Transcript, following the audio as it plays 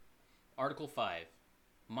Article 5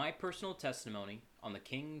 My Personal Testimony on the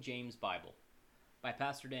King James Bible by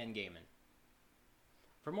Pastor Dan Gayman.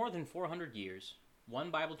 For more than 400 years,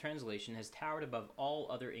 one Bible translation has towered above all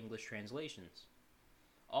other English translations.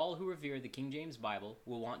 All who revere the King James Bible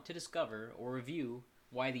will want to discover or review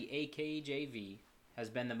why the AKJV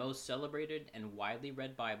has been the most celebrated and widely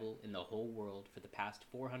read Bible in the whole world for the past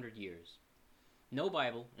 400 years. No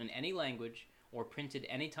Bible in any language or printed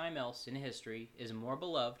any time else in history is more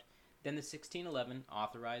beloved than the 1611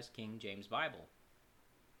 Authorized King James Bible.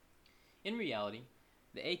 In reality,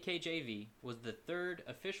 the AKJV was the third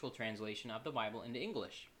official translation of the Bible into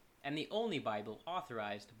English, and the only Bible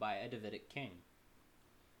authorized by a Davidic king.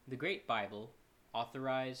 The Great Bible,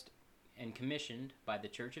 authorized and commissioned by the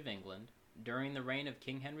Church of England during the reign of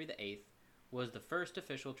King Henry VIII, was the first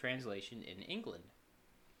official translation in England.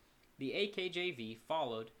 The AKJV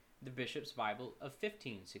followed the Bishop's Bible of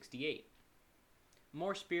 1568.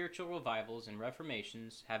 More spiritual revivals and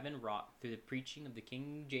reformations have been wrought through the preaching of the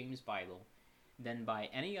King James Bible than by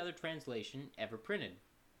any other translation ever printed.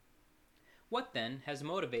 What then has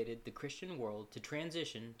motivated the Christian world to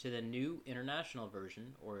transition to the New International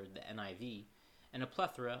Version, or the NIV, and a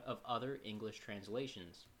plethora of other English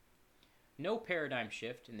translations? No paradigm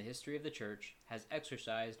shift in the history of the Church has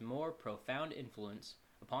exercised more profound influence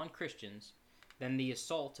upon Christians than the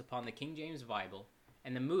assault upon the King James Bible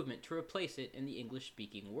and the movement to replace it in the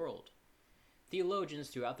English-speaking world. Theologians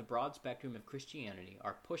throughout the broad spectrum of Christianity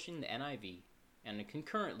are pushing the NIV and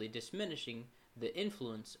concurrently diminishing the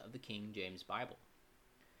influence of the King James Bible.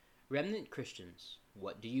 Remnant Christians,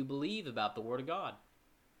 what do you believe about the Word of God?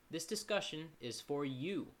 This discussion is for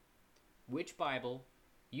you. Which Bible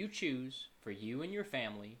you choose for you and your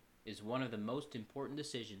family is one of the most important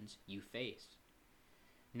decisions you face.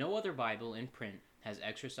 No other Bible in print has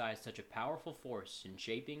exercised such a powerful force in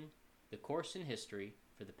shaping the course in history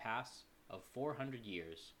for the past of 400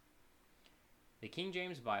 years. The King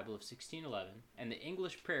James Bible of 1611 and the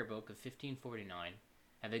English Prayer Book of 1549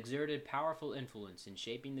 have exerted powerful influence in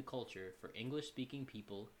shaping the culture for English-speaking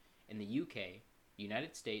people in the UK,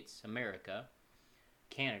 United States, America,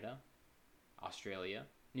 Canada, Australia,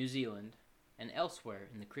 New Zealand, and elsewhere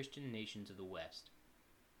in the Christian nations of the West.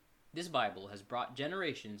 This Bible has brought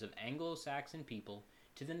generations of Anglo-Saxon people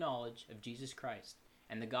to the knowledge of Jesus Christ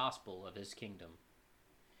and the gospel of his kingdom.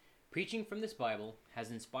 Preaching from this Bible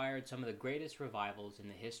has inspired some of the greatest revivals in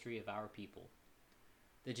the history of our people.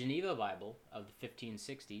 The Geneva Bible of the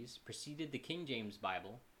 1560s preceded the King James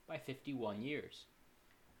Bible by 51 years.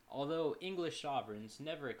 Although English sovereigns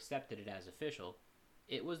never accepted it as official,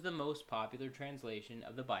 it was the most popular translation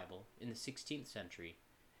of the Bible in the 16th century,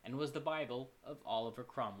 and was the Bible of Oliver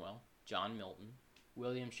Cromwell, John Milton,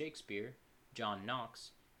 William Shakespeare, John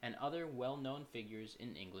Knox, and other well-known figures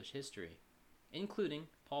in English history, including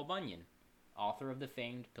Paul Bunyan, author of the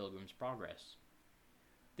famed Pilgrim's Progress.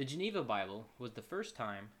 The Geneva Bible was the first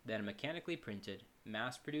time that a mechanically printed,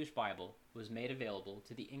 mass-produced Bible was made available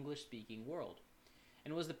to the English-speaking world,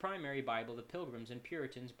 and was the primary Bible the Pilgrims and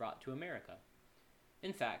Puritans brought to America.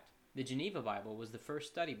 In fact, the Geneva Bible was the first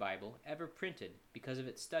study Bible ever printed because of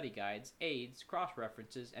its study guides, aids,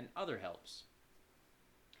 cross-references, and other helps.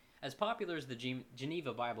 As popular as the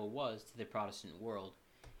Geneva Bible was to the Protestant world,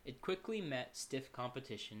 it quickly met stiff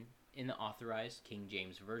competition in the Authorized King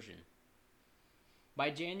James Version. By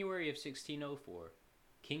January of 1604,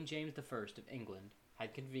 King James I of England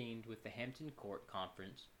had convened with the Hampton Court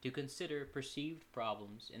Conference to consider perceived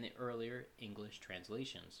problems in the earlier English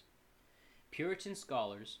translations. Puritan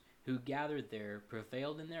scholars who gathered there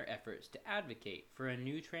prevailed in their efforts to advocate for a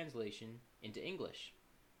new translation into English.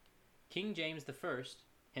 King James I,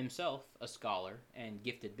 himself a scholar and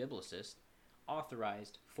gifted biblicist,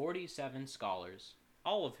 authorized 47 scholars,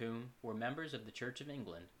 all of whom were members of the Church of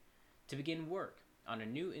England, to begin work on a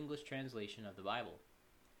new English translation of the Bible.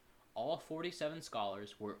 All 47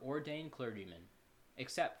 scholars were ordained clergymen,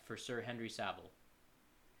 except for Sir Henry Savile.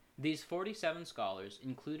 These 47 scholars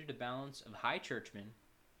included a balance of high churchmen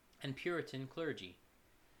and Puritan clergy.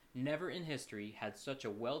 Never in history had such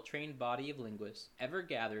a well-trained body of linguists ever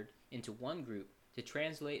gathered into one group to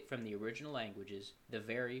translate from the original languages the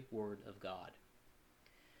very Word of God.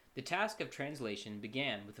 The task of translation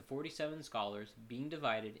began with the 47 scholars being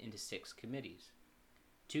divided into 6 committees.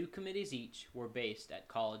 2 committees each were based at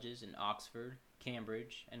colleges in Oxford,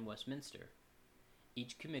 Cambridge, and Westminster.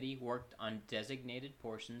 Each committee worked on designated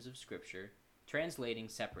portions of Scripture, translating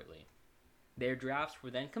separately. Their drafts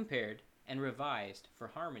were then compared and revised for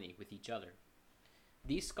harmony with each other.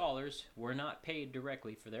 These scholars were not paid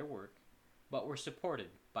directly for their work, but were supported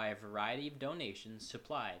by a variety of donations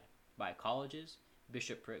supplied by colleges,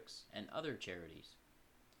 bishoprics, and other charities.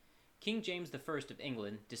 King James I of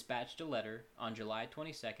England dispatched a letter on July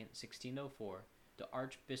 22, 1604, to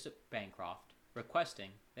Archbishop Bancroft, requesting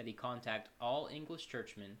that he contact all English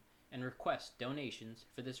churchmen and request donations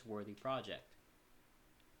for this worthy project.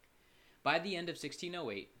 By the end of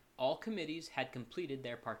 1608, all committees had completed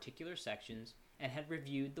their particular sections and had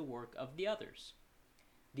reviewed the work of the others.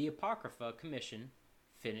 The Apocrypha Commission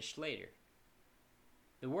finished later.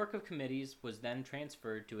 The work of committees was then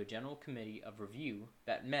transferred to a general committee of review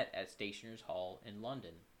that met at Stationers' Hall in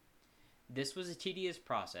London. This was a tedious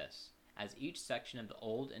process, as each section of the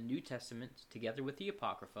Old and New Testaments, together with the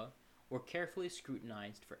Apocrypha, were carefully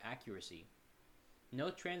scrutinized for accuracy.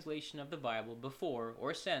 No translation of the Bible before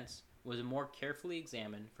or since was more carefully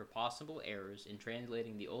examined for possible errors in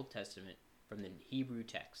translating the Old Testament from the Hebrew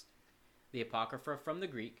text, the Apocrypha from the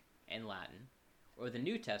Greek and Latin, or the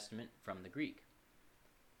New Testament from the Greek.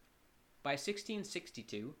 By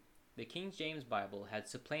 1662, the King James Bible had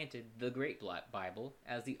supplanted the Great Bible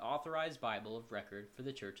as the authorized Bible of record for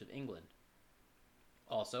the Church of England.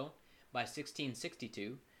 Also, by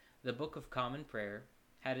 1662, the Book of Common Prayer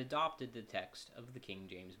had adopted the text of the King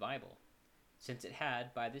James Bible, since it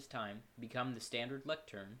had, by this time, become the standard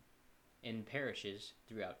lectern in parishes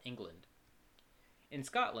throughout England. In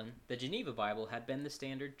Scotland, the Geneva Bible had been the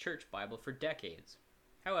standard church Bible for decades.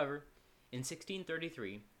 However, in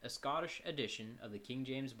 1633, a Scottish edition of the King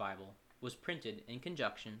James Bible was printed in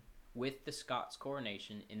conjunction with the Scots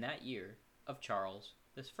coronation in that year of Charles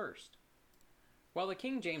I. While the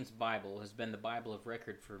King James Bible has been the Bible of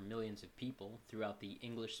record for millions of people throughout the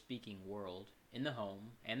English-speaking world, in the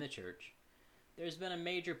home and the church, there has been a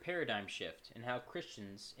major paradigm shift in how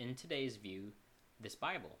Christians in today's view this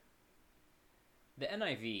Bible. The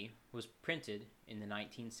NIV was printed in the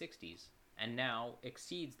 1960s, and now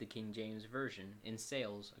exceeds the King James Version in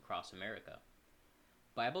sales across America.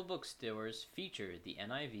 Bible bookstores feature the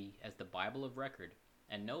NIV as the Bible of record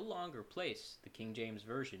and no longer place the King James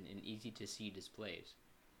Version in easy-to-see displays.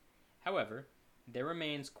 However, there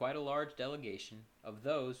remains quite a large delegation of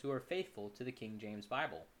those who are faithful to the King James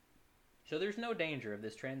Bible, so there's no danger of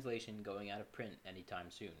this translation going out of print anytime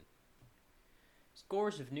soon.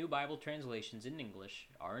 Scores of new Bible translations in English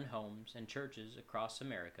are in homes and churches across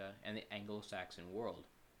America and the Anglo-Saxon world.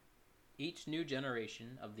 Each new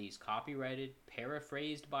generation of these copyrighted,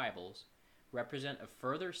 paraphrased Bibles represent a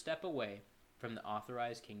further step away from the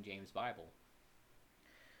authorized King James Bible.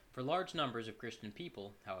 For large numbers of Christian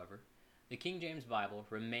people, however, the King James Bible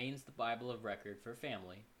remains the Bible of record for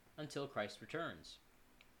family until Christ returns.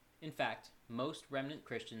 In fact, most remnant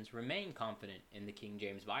Christians remain confident in the King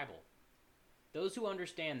James Bible. Those who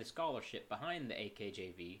understand the scholarship behind the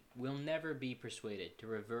AKJV will never be persuaded to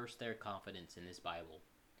reverse their confidence in this Bible.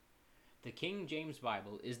 The King James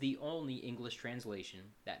Bible is the only English translation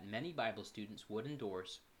that many Bible students would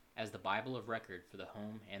endorse as the Bible of record for the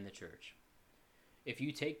home and the church. If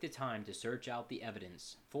you take the time to search out the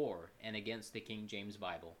evidence for and against the King James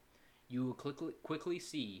Bible, you will quickly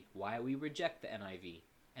see why we reject the NIV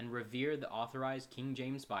and revere the authorized King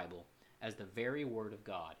James Bible as the very Word of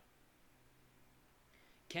God.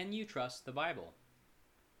 Can you trust the Bible?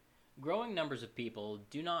 Growing numbers of people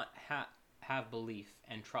do not have belief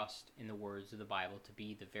and trust in the words of the Bible to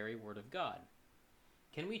be the very Word of God.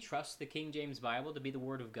 Can we trust the King James Bible to be the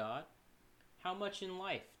Word of God? How much in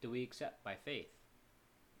life do we accept by faith?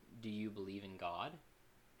 Do you believe in God?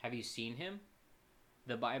 Have you seen Him?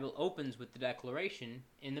 The Bible opens with the declaration,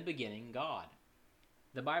 "In the beginning, God."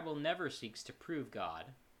 The Bible never seeks to prove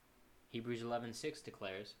God. Hebrews 11:6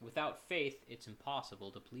 declares, "Without faith it's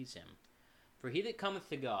impossible to please Him. For he that cometh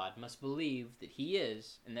to God must believe that He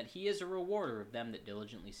is, and that He is a rewarder of them that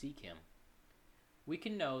diligently seek Him." We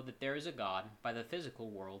can know that there is a God by the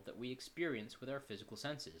physical world that we experience with our physical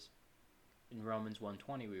senses. In Romans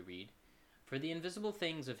 1:20 we read, "For the invisible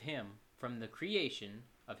things of Him from the creation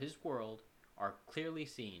of His world are clearly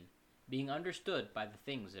seen, being understood by the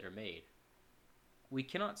things that are made." We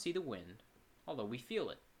cannot see the wind, although we feel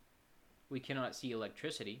it. We cannot see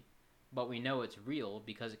electricity, but we know it's real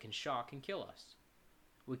because it can shock and kill us.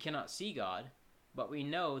 We cannot see God, but we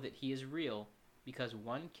know that He is real because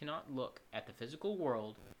one cannot look at the physical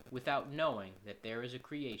world without knowing that there is a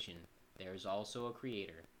creation, there is also a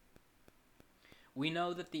creator. We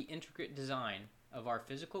know that the intricate design of our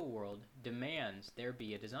physical world demands there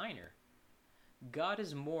be a designer. God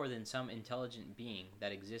is more than some intelligent being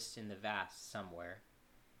that exists in the vast somewhere.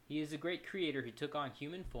 He is the great creator who took on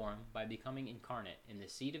human form by becoming incarnate in the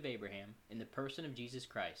seed of Abraham in the person of Jesus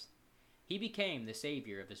Christ. He became the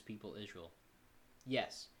Savior of His people Israel.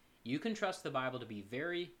 Yes, you can trust the Bible to be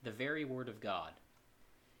the very Word of God.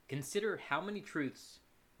 Consider how many truths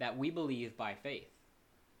that we believe by faith.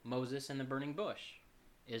 Moses and the burning bush,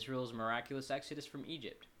 Israel's miraculous exodus from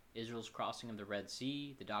Egypt, Israel's crossing of the Red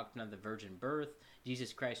Sea, the doctrine of the virgin birth,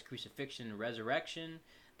 Jesus Christ's crucifixion and resurrection,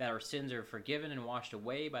 that our sins are forgiven and washed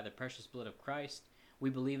away by the precious blood of Christ. We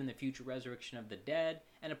believe in the future resurrection of the dead,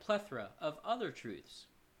 and a plethora of other truths.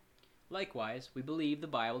 Likewise, we believe the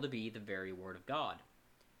Bible to be the very Word of God.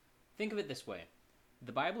 Think of it this way.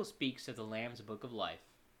 The Bible speaks of the Lamb's Book of Life.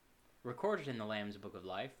 Recorded in the Lamb's Book of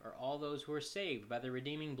Life are all those who are saved by the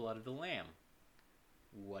redeeming blood of the Lamb.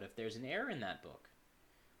 What if there's an error in that book?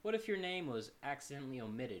 What if your name was accidentally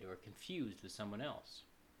omitted or confused with someone else?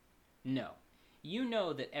 No. You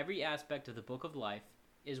know that every aspect of the Book of Life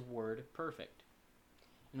is word perfect.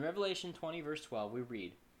 In Revelation 20 verse 12 we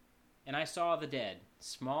read, "And I saw the dead,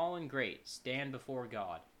 small and great, stand before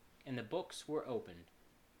God, and the books were opened.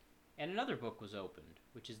 And another book was opened,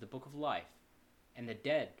 which is the Book of Life. And the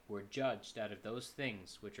dead were judged out of those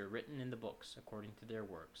things which are written in the books according to their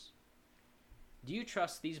works." Do you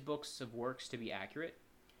trust these books of works to be accurate?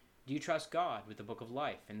 Do you trust God with the Book of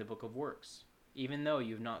Life and the Book of Works, even though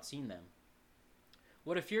you have not seen them?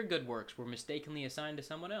 What if your good works were mistakenly assigned to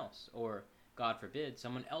someone else, or, God forbid,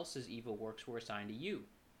 someone else's evil works were assigned to you?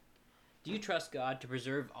 Do you trust God to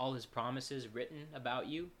preserve all His promises written about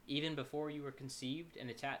you, even before you were conceived and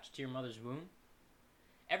attached to your mother's womb?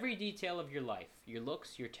 Every detail of your life, your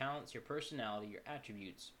looks, your talents, your personality, your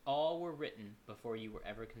attributes, all were written before you were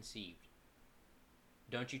ever conceived.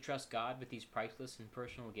 Don't you trust God with these priceless and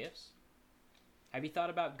personal gifts? Have you thought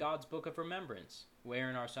about God's Book of Remembrance,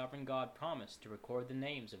 wherein our sovereign God promised to record the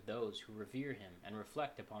names of those who revere Him and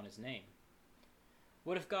reflect upon His name?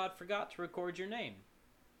 What if God forgot to record your name?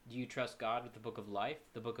 Do you trust God with the Book of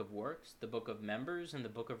Life, the Book of Works, the Book of Members, and the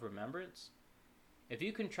Book of Remembrance? If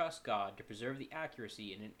you can trust God to preserve the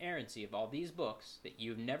accuracy and inerrancy of all these books that you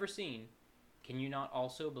have never seen, can you not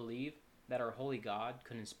also believe that our holy God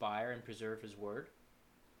could inspire and preserve His Word?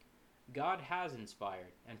 God has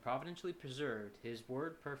inspired and providentially preserved His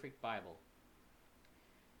word-perfect Bible.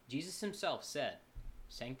 Jesus Himself said,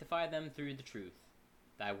 "Sanctify them through the truth.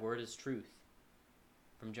 Thy word is truth."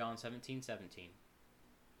 From John 17:17.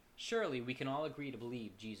 Surely we can all agree to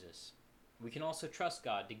believe Jesus. We can also trust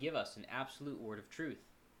God to give us an absolute word of truth.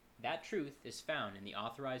 That truth is found in the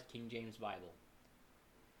authorized King James Bible.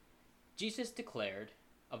 Jesus declared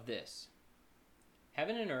of this,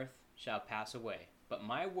 "Heaven and earth shall pass away, but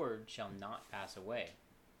my word shall not pass away."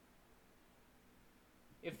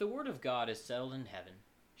 If the word of God is settled in heaven,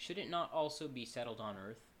 should it not also be settled on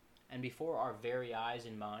earth, and before our very eyes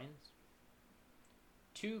and minds?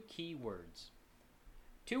 Two key words.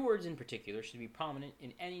 Two words in particular should be prominent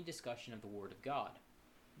in any discussion of the Word of God.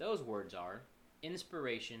 Those words are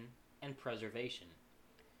inspiration and preservation.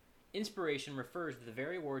 Inspiration refers to the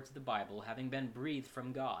very words of the Bible having been breathed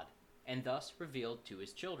from God, and thus revealed to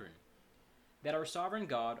His children. That our sovereign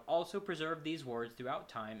God also preserved these words throughout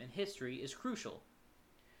time and history is crucial.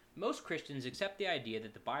 Most Christians accept the idea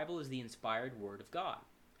that the Bible is the inspired Word of God.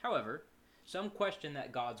 However, some question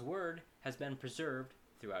that God's Word has been preserved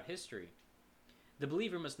throughout history. The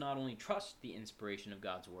believer must not only trust the inspiration of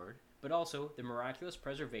God's Word, but also the miraculous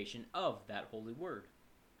preservation of that holy Word.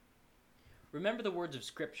 Remember, the words of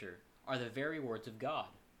Scripture are the very words of God.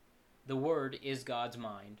 The Word is God's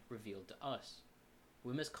mind revealed to us.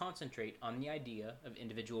 We must concentrate on the idea of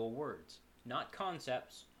individual words, not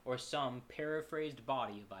concepts or some paraphrased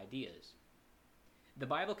body of ideas. The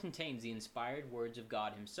Bible contains the inspired words of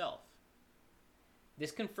God Himself.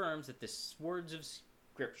 This confirms that the words of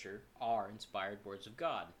Scripture are inspired words of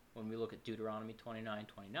God when we look at Deuteronomy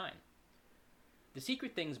 29:29. The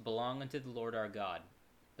secret things belong unto the Lord our God,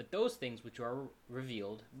 but those things which are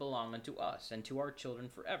revealed belong unto us and to our children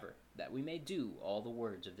forever, that we may do all the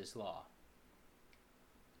words of this law.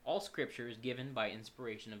 All Scripture is given by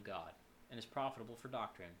inspiration of God, and is profitable for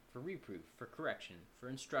doctrine, for reproof, for correction, for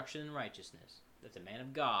instruction in righteousness, that the man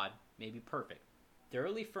of God may be perfect,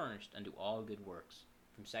 thoroughly furnished unto all good works.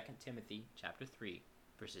 From 2 Timothy chapter 3,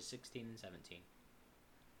 verses 16 and 17.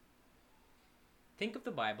 Think of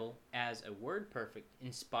the Bible as a word-perfect,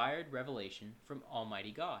 inspired revelation from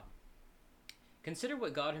Almighty God. Consider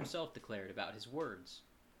what God Himself declared about His words,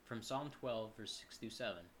 from Psalm 12, verse 6 through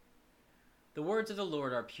 7. "The words of the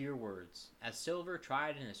Lord are pure words, as silver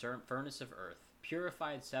tried in a furnace of earth,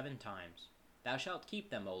 purified 7 times. Thou shalt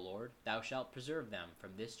keep them, O Lord, thou shalt preserve them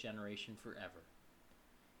from this generation forever."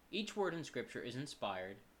 Each word in Scripture is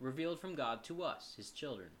inspired, revealed from God to us, His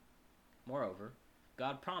children. Moreover,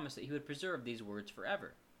 God promised that He would preserve these words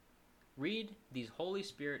forever. Read these Holy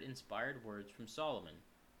Spirit-inspired words from Solomon.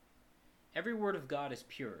 "Every word of God is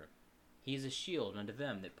pure. He is a shield unto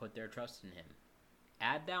them that put their trust in Him.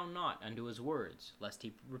 Add thou not unto his words, lest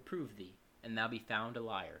he reprove thee, and thou be found a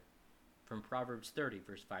liar. From Proverbs 30,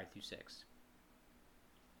 verse 5 through 6.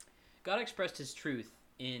 God expressed his truth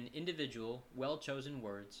in individual, well-chosen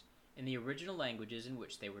words in the original languages in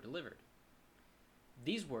which they were delivered.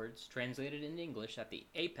 These words, translated into English at the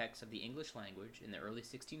apex of the English language in the early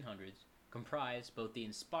 1600s, comprise both the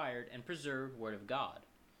inspired and preserved Word of God.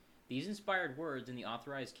 These inspired words in the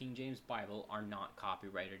authorized King James Bible are not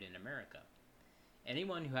copyrighted in America.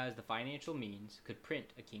 Anyone who has the financial means could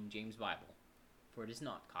print a King James Bible, for it is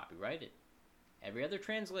not copyrighted. Every other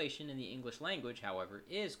translation in the English language, however,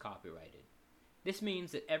 is copyrighted. This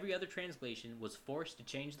means that every other translation was forced to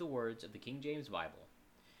change the words of the King James Bible.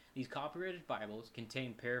 These copyrighted Bibles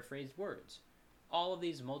contain paraphrased words. All of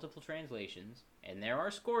these multiple translations, and there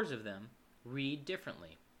are scores of them, read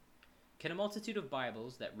differently. Can a multitude of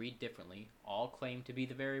Bibles that read differently all claim to be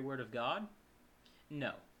the very Word of God?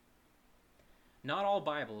 No. Not all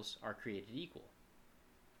Bibles are created equal.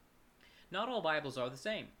 Not all Bibles are the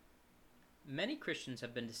same. Many Christians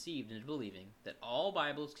have been deceived into believing that all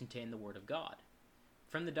Bibles contain the Word of God.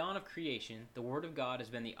 From the dawn of creation, the Word of God has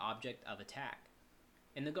been the object of attack.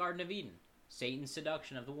 In the Garden of Eden, Satan's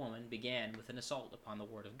seduction of the woman began with an assault upon the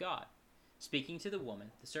Word of God. Speaking to the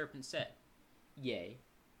woman, the serpent said, Yea,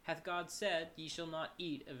 hath God said, Ye shall not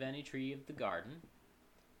eat of any tree of the garden?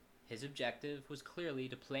 His objective was clearly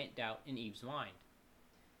to plant doubt in Eve's mind.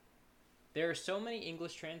 There are so many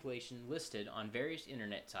English translations listed on various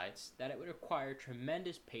internet sites that it would require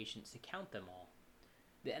tremendous patience to count them all.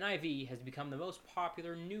 The NIV has become the most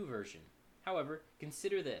popular new version. However,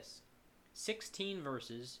 consider this. 16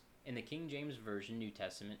 verses in the King James Version New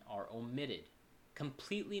Testament are omitted,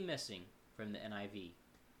 completely missing from the NIV.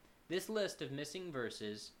 This list of missing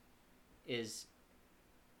verses is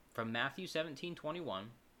from Matthew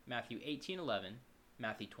 17:21, Matthew 18:11,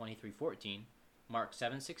 Matthew 23:14, Mark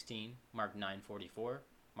 7:16, Mark 9:44,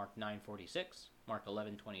 Mark 9:46, Mark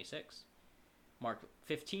 11:26, Mark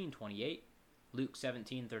 15:28, Luke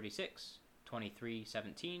 17:36,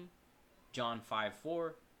 23:17, John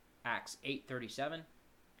 5:4, Acts 8:37,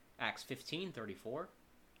 Acts 15:34,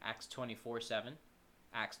 Acts 24:7,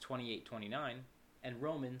 Acts 28:29, and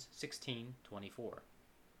Romans 16:24.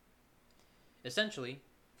 Essentially,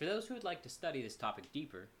 for those who would like to study this topic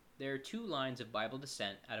deeper, there are two lines of Bible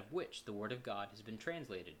descent out of which the Word of God has been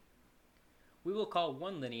translated. We will call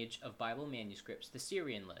one lineage of Bible manuscripts the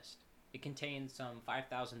Syrian list. It contains some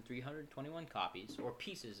 5,321 copies or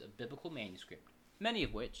pieces of biblical manuscript, many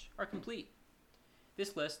of which are complete.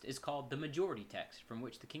 This list is called the majority text from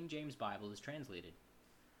which the King James Bible is translated.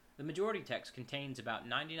 The majority text contains about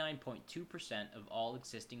 99.2% of all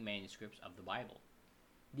existing manuscripts of the Bible.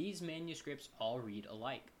 These manuscripts all read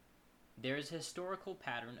alike. There is a historical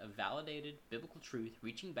pattern of validated biblical truth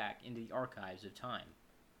reaching back into the archives of time.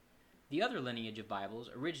 The other lineage of Bibles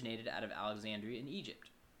originated out of Alexandria in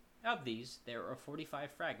Egypt. Of these, there are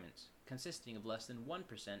 45 fragments, consisting of less than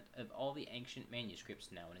 1% of all the ancient manuscripts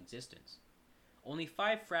now in existence. Only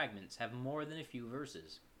 5 fragments have more than a few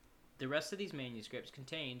verses. The rest of these manuscripts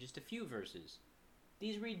contain just a few verses.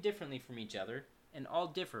 These read differently from each other, and all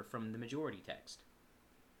differ from the majority text.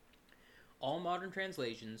 All modern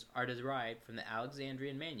translations are derived from the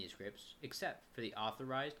Alexandrian manuscripts, except for the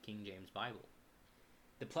authorized King James Bible.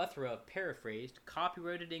 The plethora of paraphrased,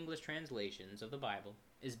 copyrighted English translations of the Bible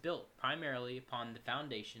is built primarily upon the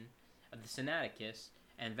foundation of the Sinaiticus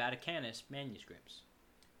and Vaticanus manuscripts.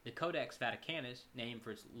 The Codex Vaticanus, named for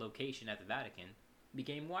its location at the Vatican,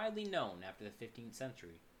 became widely known after the 15th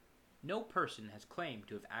century. No person has claimed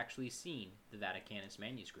to have actually seen the Vaticanus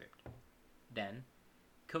manuscript. Then,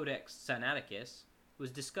 Codex Sinaiticus was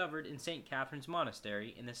discovered in St. Catherine's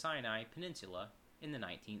Monastery in the Sinai Peninsula in the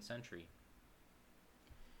 19th century.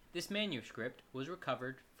 This manuscript was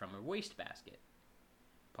recovered from a wastebasket.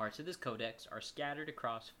 Parts of this codex are scattered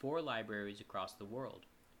across 4 libraries across the world,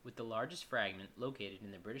 with the largest fragment located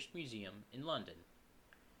in the British Museum in London.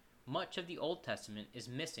 Much of the Old Testament is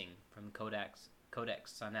missing from Codex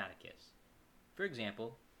Sinaiticus. For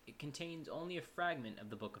example, it contains only a fragment of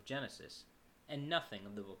the book of Genesis, and nothing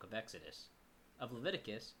of the book of Exodus. Of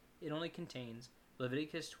Leviticus, it only contains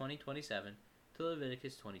Leviticus 20:27 to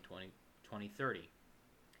Leviticus 20:30.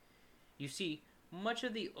 You see, much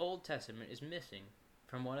of the Old Testament is missing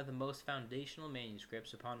from one of the most foundational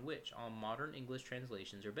manuscripts upon which all modern English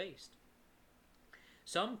translations are based.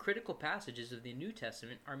 Some critical passages of the New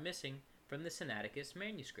Testament are missing from the Sinaiticus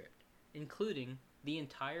manuscript, including the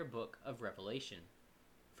entire book of Revelation.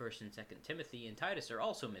 1 and 2 Timothy and Titus are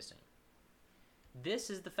also missing. This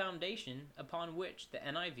is the foundation upon which the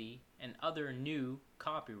NIV and other new,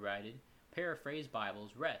 copyrighted, paraphrased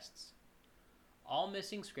Bibles rests. All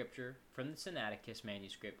missing scripture from the Sinaiticus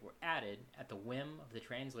manuscript were added at the whim of the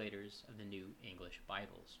translators of the New English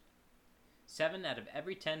Bibles. 7 out of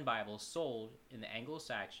every 10 Bibles sold in the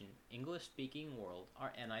Anglo-Saxon, English-speaking world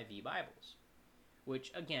are NIV Bibles,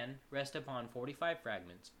 which again rest upon 45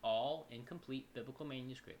 fragments, all incomplete biblical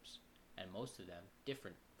manuscripts, and most of them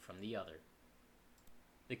different from the other.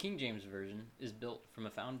 The King James Version is built from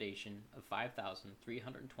a foundation of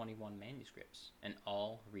 5,321 manuscripts, and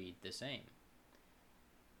all read the same.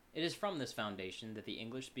 It is from this foundation that the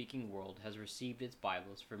English-speaking world has received its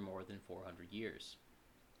Bibles for more than 400 years.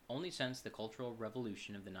 Only since the Cultural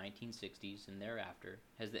Revolution of the 1960s and thereafter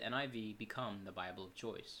has the NIV become the Bible of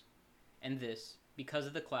choice, and this because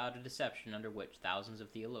of the cloud of deception under which thousands of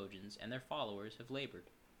theologians and their followers have labored.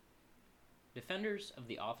 Defenders of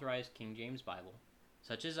the authorized King James Bible,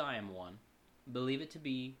 such as I am one, believe it to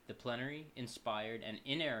be the plenary, inspired, and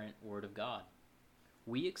inerrant Word of God.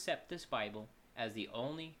 We accept this Bible as the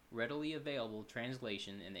only readily available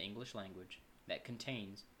translation in the English language that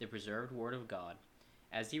contains the preserved Word of God,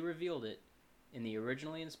 as He revealed it in the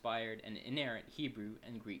originally inspired and inerrant Hebrew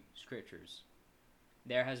and Greek scriptures.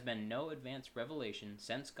 There has been no advanced revelation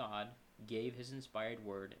since God gave His inspired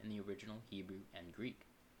Word in the original Hebrew and Greek.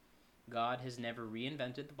 God has never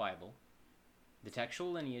reinvented the Bible. The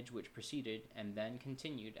textual lineage which preceded and then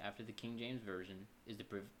continued after the King James Version is the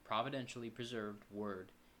providentially preserved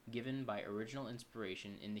Word given by original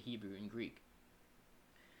inspiration in the Hebrew and Greek.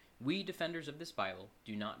 We defenders of this Bible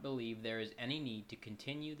do not believe there is any need to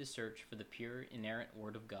continue the search for the pure, inerrant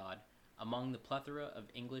Word of God among the plethora of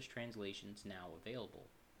English translations now available.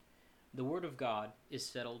 The Word of God is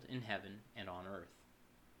settled in heaven and on earth.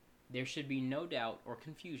 There should be no doubt or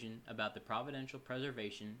confusion about the providential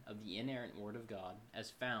preservation of the inerrant Word of God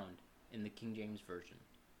as found in the King James Version.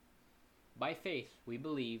 By faith, we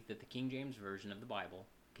believe that the King James Version of the Bible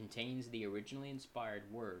contains the originally inspired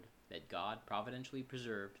Word that God providentially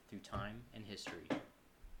preserved through time and history.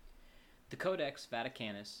 The Codex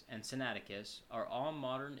Vaticanus and Sinaiticus are all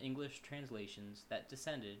modern English translations that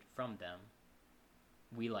descended from them.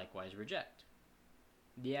 We likewise reject.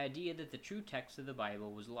 The idea that the true text of the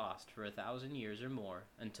Bible was lost for 1,000 years or more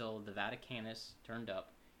until the Vaticanus turned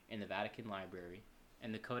up in the Vatican Library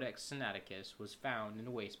and the Codex Sinaiticus was found in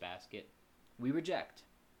a wastebasket, we reject.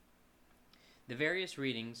 The various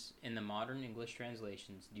readings in the modern English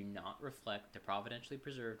translations do not reflect the providentially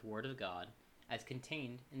preserved Word of God as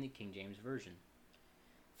contained in the King James Version.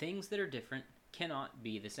 Things that are different cannot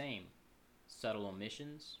be the same. Subtle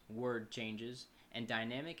omissions, word changes, and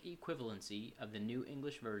dynamic equivalency of the New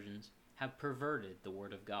English versions have perverted the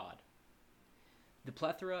Word of God. The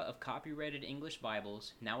plethora of copyrighted English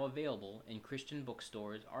Bibles now available in Christian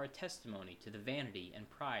bookstores are a testimony to the vanity and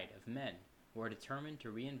pride of men who are determined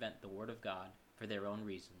to reinvent the Word of God for their own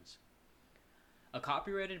reasons. A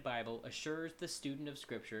copyrighted Bible assures the student of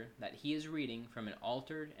Scripture that he is reading from an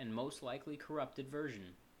altered and most likely corrupted version.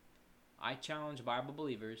 I challenge Bible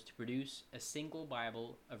believers to produce a single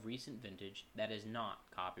Bible of recent vintage that is not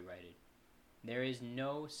copyrighted. There is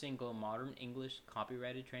no single modern English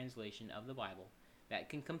copyrighted translation of the Bible that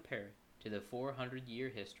can compare to the 400-year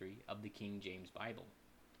history of the King James Bible.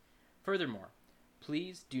 Furthermore,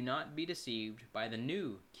 please do not be deceived by the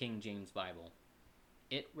new King James Bible.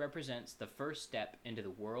 It represents the first step into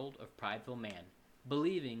the world of prideful man,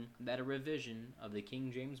 believing that a revision of the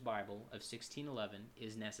King James Bible of 1611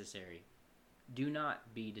 is necessary. Do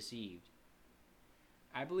not be deceived.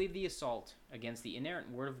 I believe the assault against the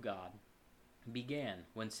inerrant Word of God began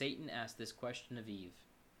when Satan asked this question of Eve,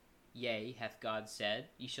 "Yea, hath God said,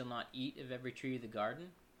 Ye shall not eat of every tree of the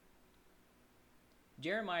garden?"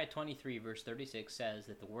 Jeremiah 23 verse 36 says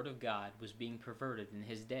that the Word of God was being perverted in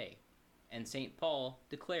his day, and St. Paul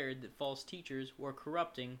declared that false teachers were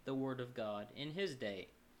corrupting the Word of God in his day.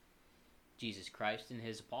 Jesus Christ and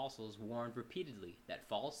his apostles warned repeatedly that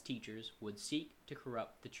false teachers would seek to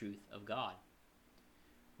corrupt the truth of God.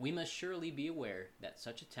 We must surely be aware that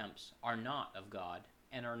such attempts are not of God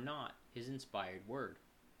and are not his inspired word.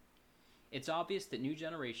 It's obvious that new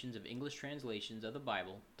generations of English translations of the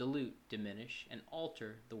Bible dilute, diminish, and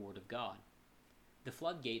alter the Word of God. The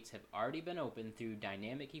floodgates have already been opened through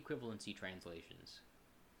dynamic equivalency translations.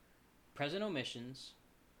 Present omissions,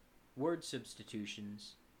 word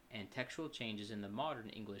substitutions, and textual changes in the modern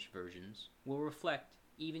English versions will reflect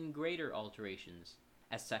even greater alterations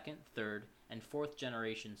as second, third, and fourth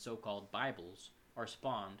generation so-called Bibles are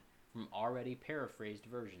spawned from already paraphrased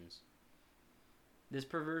versions. This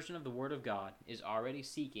perversion of the Word of God is already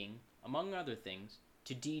seeking, among other things,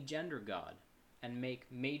 to de-gender God and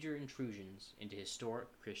make major intrusions into historic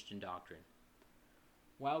Christian doctrine.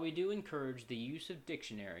 While we do encourage the use of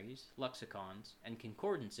dictionaries, lexicons, and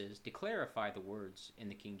concordances to clarify the words in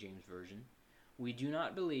the King James Version, we do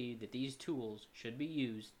not believe that these tools should be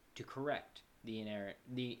used to correct the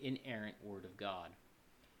inerrant Word of God.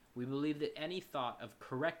 We believe that any thought of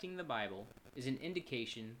correcting the Bible is an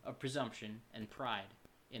indication of presumption and pride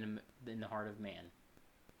in the heart of man.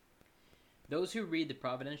 Those who read the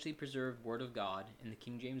providentially preserved Word of God in the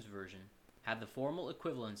King James Version have the formal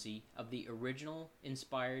equivalency of the original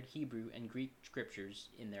inspired Hebrew and Greek scriptures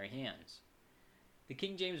in their hands. The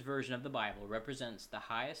King James Version of the Bible represents the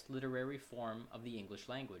highest literary form of the English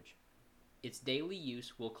language. Its daily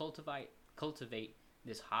use will cultivate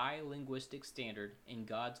this high linguistic standard in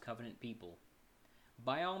God's covenant people.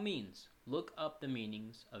 By all means, look up the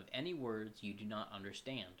meanings of any words you do not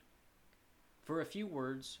understand. For a few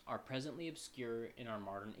words are presently obscure in our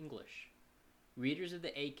modern English. Readers of the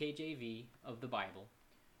AKJV of the Bible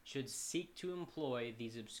should seek to employ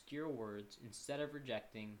these obscure words instead of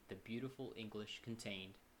rejecting the beautiful English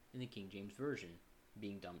contained in the King James Version,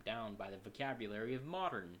 being dumbed down by the vocabulary of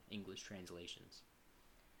modern English translations.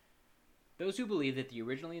 Those who believe that the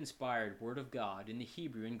originally inspired Word of God in the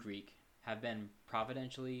Hebrew and Greek have been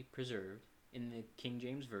providentially preserved in the King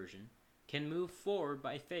James Version can move forward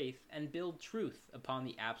by faith and build truth upon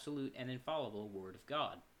the absolute and infallible Word of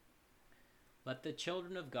God. Let the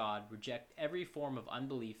children of God reject every form of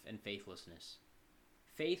unbelief and faithlessness.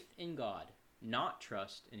 Faith in God, not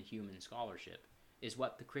trust in human scholarship, is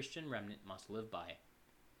what the Christian remnant must live by.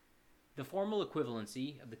 The formal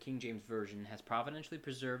equivalency of the King James Version has providentially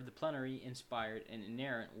preserved the plenary, inspired, and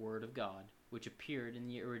inerrant Word of God, which appeared in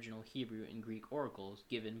the original Hebrew and Greek oracles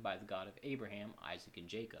given by the God of Abraham, Isaac, and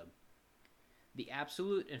Jacob. The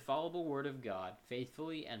absolute infallible Word of God,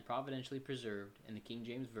 faithfully and providentially preserved in the King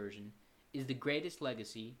James Version, is the greatest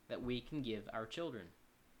legacy that we can give our children.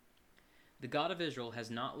 The God of Israel has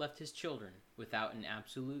not left his children without an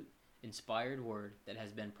absolute, inspired word that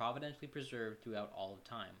has been providentially preserved throughout all of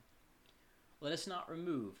time. Let us not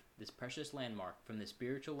remove this precious landmark from the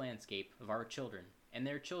spiritual landscape of our children and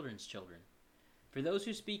their children's children. For those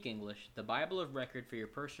who speak English, the Bible of record for your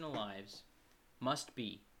personal lives must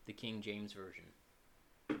be the King James Version.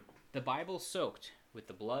 The Bible soaked with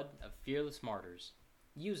the blood of fearless martyrs.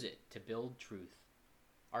 Use it to build truth.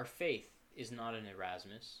 Our faith is not in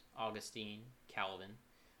Erasmus, Augustine, Calvin,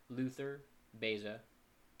 Luther, Beza,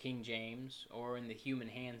 King James, or in the human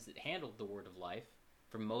hands that handled the word of life,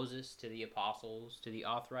 from Moses to the apostles to the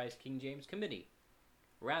authorized King James Committee.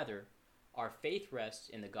 Rather, our faith rests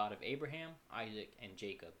in the God of Abraham, Isaac, and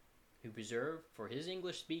Jacob, who preserved for his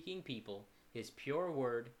English-speaking people his pure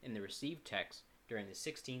word in the received text during the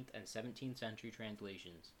 16th and 17th century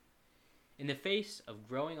translations. In the face of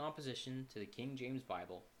growing opposition to the King James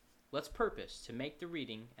Bible, let's purpose to make the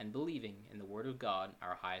reading and believing in the Word of God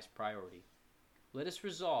our highest priority. Let us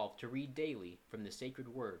resolve to read daily from the sacred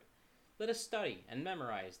Word. Let us study and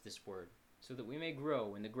memorize this Word so that we may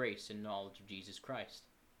grow in the grace and knowledge of Jesus Christ.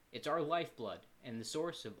 It's our lifeblood and the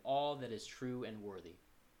source of all that is true and worthy.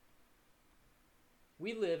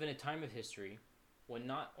 We live in a time of history when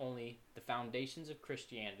not only the foundations of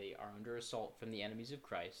Christianity are under assault from the enemies of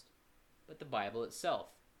Christ, but the Bible itself,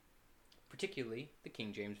 particularly the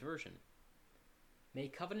King James Version. May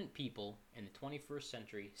covenant people in the 21st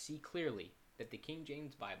century see clearly that the King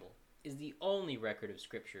James Bible is the only record of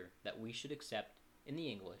Scripture that we should accept in the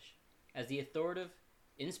English as the authoritative,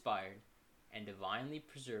 inspired, and divinely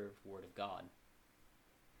preserved Word of God.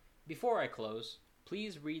 Before I close,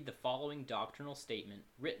 please read the following doctrinal statement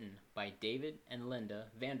written by David and Linda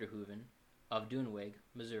Vanderhoeven of Dunweg,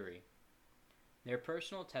 Missouri. Their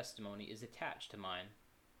personal testimony is attached to mine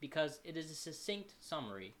because it is a succinct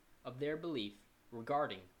summary of their belief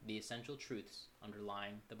regarding the essential truths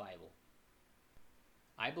underlying the Bible.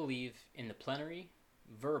 I believe in the plenary,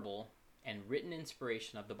 verbal, and written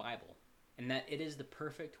inspiration of the Bible, and that it is the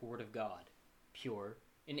perfect Word of God, pure,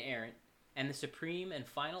 inerrant, and the supreme and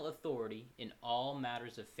final authority in all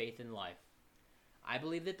matters of faith and life. I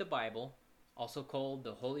believe that the Bible, also called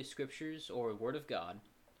the Holy Scriptures or Word of God,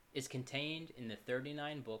 is contained in the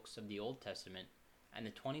 39 books of the Old Testament and the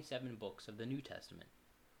 27 books of the New Testament.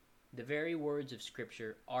 The very words of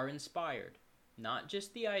Scripture are inspired, not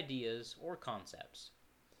just the ideas or concepts.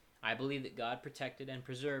 I believe that God protected and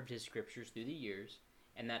preserved his Scriptures through the years,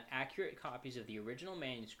 and that accurate copies of the original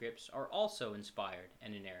manuscripts are also inspired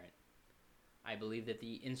and inerrant. I believe that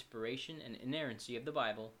the inspiration and inerrancy of the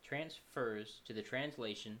Bible transfers to the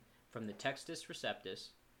translation from the Textus Receptus,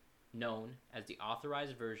 known as the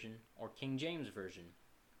Authorized Version or King James Version,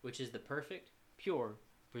 which is the perfect, pure,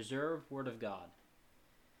 preserved Word of God.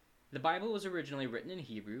 The Bible was originally written in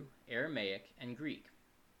Hebrew, Aramaic, and Greek.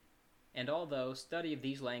 And although study of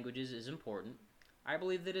these languages is important, I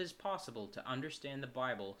believe that it is possible to understand the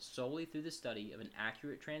Bible solely through the study of an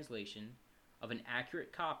accurate translation of an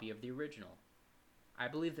accurate copy of the original. I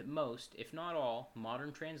believe that most, if not all,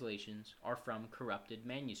 modern translations are from corrupted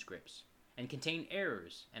manuscripts and contain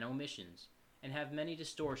errors and omissions and have many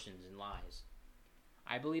distortions and lies.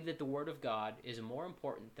 I believe that the Word of God is more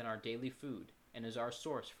important than our daily food and is our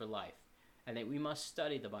source for life, and that we must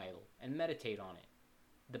study the Bible and meditate on it.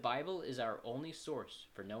 The Bible is our only source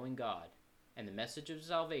for knowing God and the message of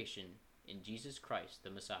salvation in Jesus Christ the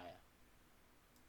Messiah.